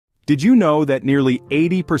Did you know that nearly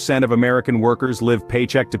 80% of American workers live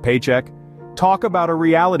paycheck to paycheck? Talk about a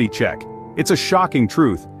reality check. It's a shocking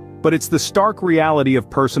truth, but it's the stark reality of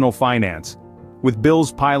personal finance. With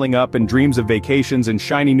bills piling up and dreams of vacations and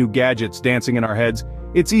shiny new gadgets dancing in our heads,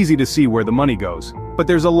 it's easy to see where the money goes. But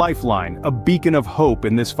there's a lifeline, a beacon of hope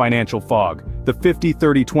in this financial fog, the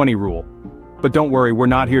 50-30-20 rule. But don't worry, we're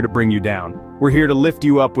not here to bring you down. We're here to lift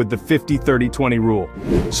you up with the 50-30-20 rule.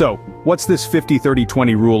 So, what's this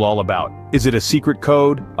 50-30-20 rule all about? Is it a secret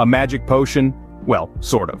code, a magic potion? Well,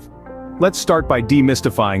 sort of. Let's start by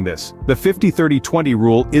demystifying this. The 50-30-20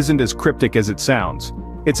 rule isn't as cryptic as it sounds.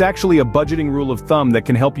 It's actually a budgeting rule of thumb that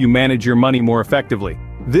can help you manage your money more effectively.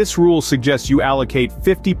 This rule suggests you allocate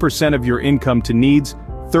 50% of your income to needs,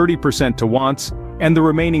 30% to wants, and the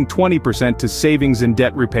remaining 20% to savings and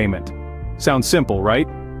debt repayment. Sounds simple, right?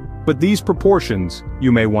 But these proportions,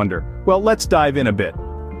 you may wonder. Well, let's dive in a bit.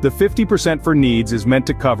 The 50% for needs is meant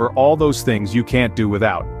to cover all those things you can't do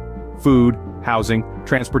without. Food, housing,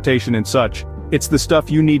 transportation and such. It's the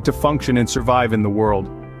stuff you need to function and survive in the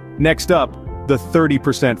world. Next up, the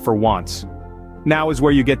 30% for wants. Now is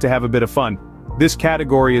where you get to have a bit of fun. This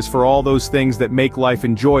category is for all those things that make life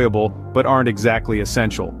enjoyable, but aren't exactly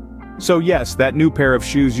essential. So yes, that new pair of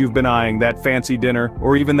shoes you've been eyeing, that fancy dinner,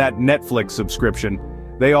 or even that Netflix subscription,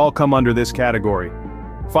 they all come under this category.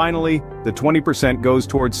 Finally, the 20% goes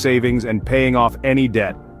towards savings and paying off any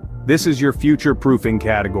debt. This is your future-proofing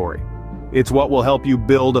category. It's what will help you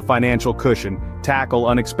build a financial cushion, tackle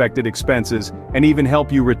unexpected expenses, and even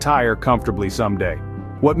help you retire comfortably someday.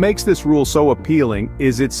 What makes this rule so appealing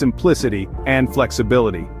is its simplicity and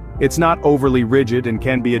flexibility. It's not overly rigid and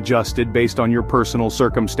can be adjusted based on your personal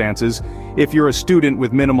circumstances. If you're a student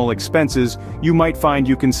with minimal expenses, you might find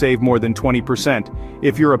you can save more than 20%.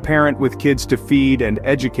 If you're a parent with kids to feed and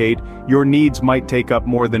educate, your needs might take up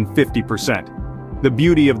more than 50%. The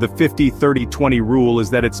beauty of the 50-30-20 rule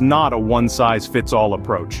is that it's not a one-size-fits-all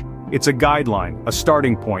approach. It's a guideline, a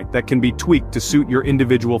starting point that can be tweaked to suit your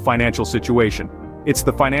individual financial situation. It's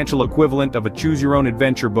the financial equivalent of a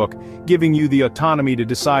choose-your-own-adventure book, giving you the autonomy to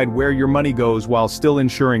decide where your money goes while still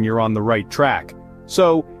ensuring you're on the right track.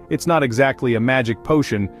 So, it's not exactly a magic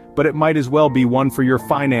potion, but it might as well be one for your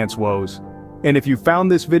finance woes. And if you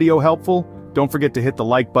found this video helpful, don't forget to hit the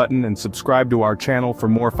like button and subscribe to our channel for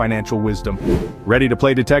more financial wisdom. Ready to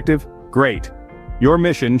play detective? Great. Your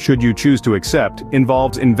mission, should you choose to accept,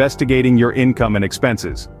 involves investigating your income and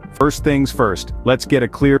expenses. First things first, let's get a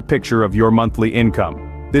clear picture of your monthly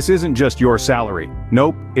income. This isn't just your salary.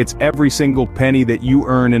 Nope, it's every single penny that you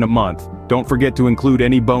earn in a month. Don't forget to include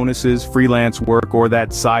any bonuses, freelance work, or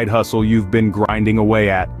that side hustle you've been grinding away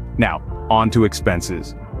at. Now, on to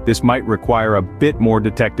expenses. This might require a bit more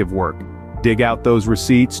detective work. Dig out those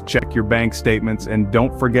receipts, check your bank statements, and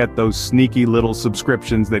don't forget those sneaky little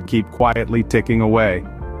subscriptions that keep quietly ticking away.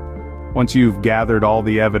 Once you've gathered all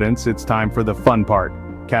the evidence, it's time for the fun part.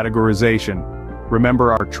 Categorization.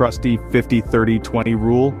 Remember our trusty 50-30-20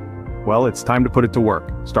 rule? Well, it's time to put it to work.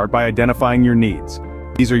 Start by identifying your needs.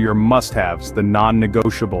 These are your must-haves, the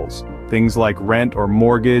non-negotiables. Things like rent or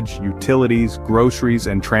mortgage, utilities, groceries,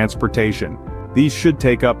 and transportation. These should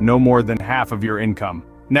take up no more than half of your income.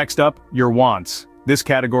 Next up, your wants. This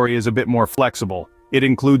category is a bit more flexible. It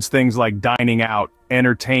includes things like dining out,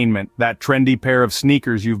 entertainment, that trendy pair of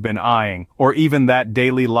sneakers you've been eyeing, or even that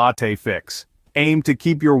daily latte fix. Aim to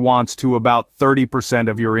keep your wants to about 30%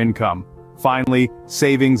 of your income. Finally,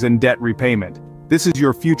 savings and debt repayment. This is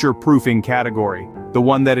your future-proofing category, the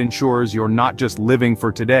one that ensures you're not just living for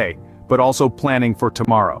today, but also planning for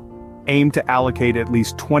tomorrow. Aim to allocate at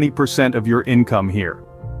least 20% of your income here.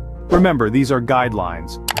 Remember, these are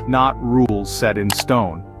guidelines, not rules set in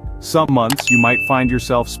stone. Some months you might find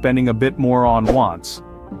yourself spending a bit more on wants,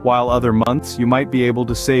 while other months you might be able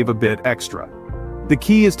to save a bit extra. The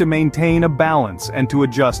key is to maintain a balance and to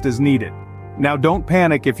adjust as needed. Now don't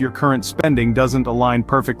panic if your current spending doesn't align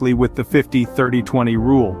perfectly with the 50-30-20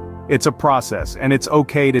 rule. It's a process, and it's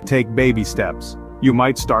okay to take baby steps. You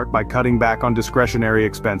might start by cutting back on discretionary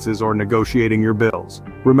expenses or negotiating your bills.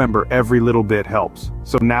 Remember, every little bit helps.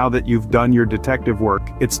 So now that you've done your detective work,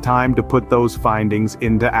 it's time to put those findings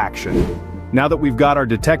into action. Now that we've got our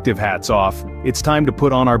detective hats off, it's time to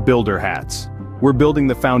put on our builder hats. We're building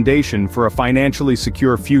the foundation for a financially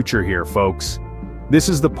secure future here, folks. This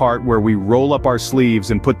is the part where we roll up our sleeves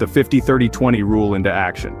and put the 50-30-20 rule into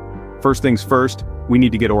action. First things first, we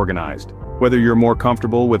need to get organized. Whether you're more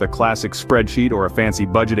comfortable with a classic spreadsheet or a fancy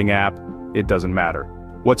budgeting app, it doesn't matter.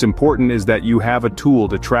 What's important is that you have a tool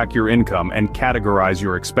to track your income and categorize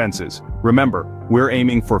your expenses. Remember, we're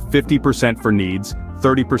aiming for 50% for needs,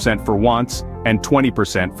 30% for wants, and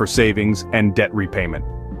 20% for savings and debt repayment.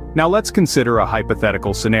 Now let's consider a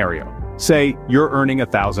hypothetical scenario. Say, you're earning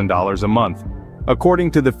 $1,000 a month.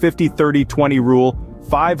 According to the 50-30-20 rule,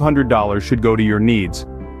 $500 should go to your needs.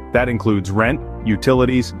 That includes rent,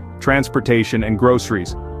 utilities, transportation, and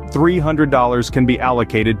groceries. $300 can be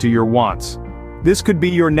allocated to your wants. This could be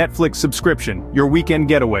your Netflix subscription, your weekend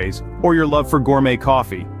getaways, or your love for gourmet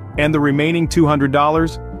coffee. And the remaining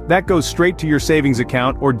 $200? That goes straight to your savings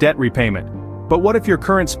account or debt repayment. But what if your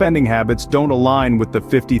current spending habits don't align with the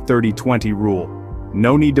 50-30-20 rule?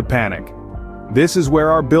 No need to panic. This is where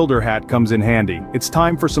our builder hat comes in handy. It's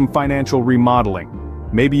time for some financial remodeling.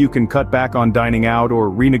 Maybe you can cut back on dining out or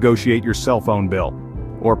renegotiate your cell phone bill.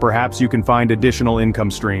 Or perhaps you can find additional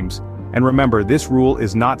income streams. And remember, this rule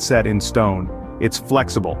is not set in stone. It's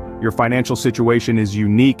flexible. Your financial situation is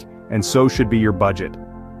unique, and so should be your budget.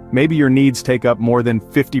 Maybe your needs take up more than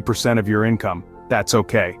 50% of your income. That's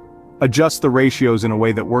okay. Adjust the ratios in a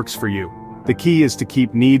way that works for you. The key is to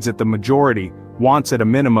keep needs at the majority, wants at a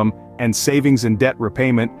minimum, and savings and debt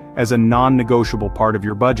repayment as a non-negotiable part of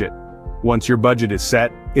your budget. Once your budget is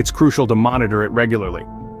set, it's crucial to monitor it regularly.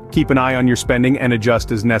 Keep an eye on your spending and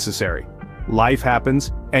adjust as necessary. Life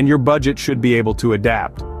happens, and your budget should be able to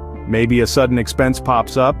adapt. Maybe a sudden expense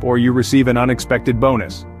pops up or you receive an unexpected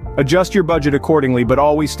bonus. Adjust your budget accordingly, but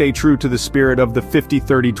always stay true to the spirit of the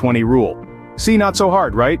 50-30-20 rule. See, not so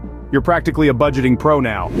hard, right? You're practically a budgeting pro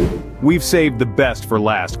now. We've saved the best for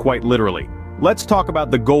last, quite literally. Let's talk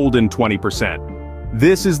about the golden 20%.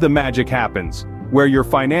 This is the magic happens, where your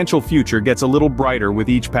financial future gets a little brighter with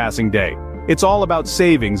each passing day. It's all about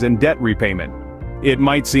savings and debt repayment. It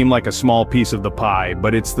might seem like a small piece of the pie,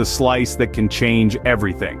 but it's the slice that can change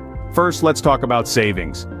everything. First, let's talk about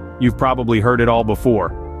savings. You've probably heard it all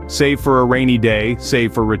before. Save for a rainy day,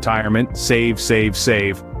 save for retirement, save, save,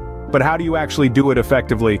 save. But how do you actually do it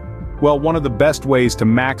effectively? Well, one of the best ways to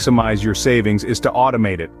maximize your savings is to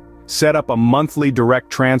automate it. Set up a monthly direct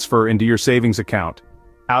transfer into your savings account.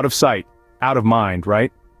 Out of sight, out of mind,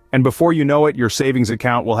 right? And before you know it, your savings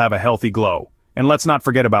account will have a healthy glow. And let's not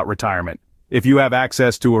forget about retirement. If you have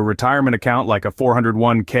access to a retirement account like a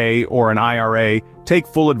 401k or an IRA, take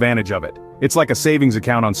full advantage of it. It's like a savings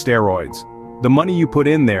account on steroids. The money you put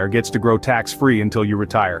in there gets to grow tax-free until you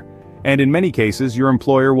retire. And in many cases, your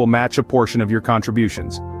employer will match a portion of your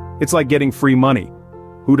contributions. It's like getting free money.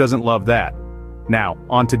 Who doesn't love that? Now,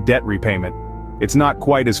 on to debt repayment. It's not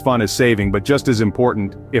quite as fun as saving, but just as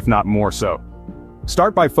important, if not more so.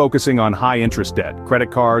 Start by focusing on high-interest debt,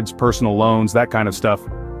 credit cards, personal loans, that kind of stuff.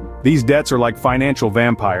 These debts are like financial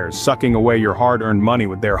vampires, sucking away your hard-earned money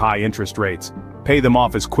with their high interest rates. Pay them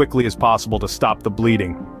off as quickly as possible to stop the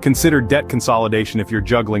bleeding. Consider debt consolidation if you're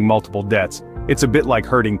juggling multiple debts. It's a bit like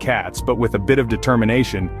herding cats, but with a bit of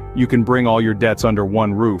determination, you can bring all your debts under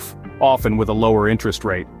one roof, often with a lower interest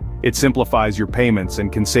rate. It simplifies your payments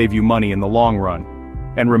and can save you money in the long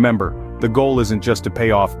run. And remember, the goal isn't just to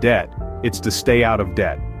pay off debt, it's to stay out of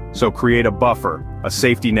debt. So create a buffer, a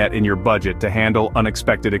safety net in your budget to handle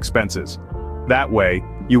unexpected expenses. That way,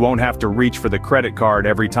 you won't have to reach for the credit card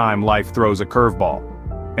every time life throws a curveball.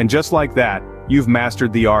 And just like that, you've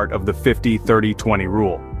mastered the art of the 50-30-20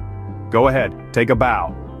 rule. Go ahead, take a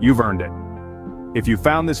bow, you've earned it. If you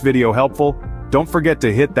found this video helpful, don't forget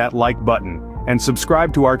to hit that like button and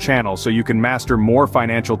subscribe to our channel so you can master more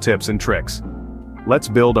financial tips and tricks. Let's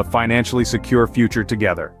build a financially secure future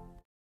together.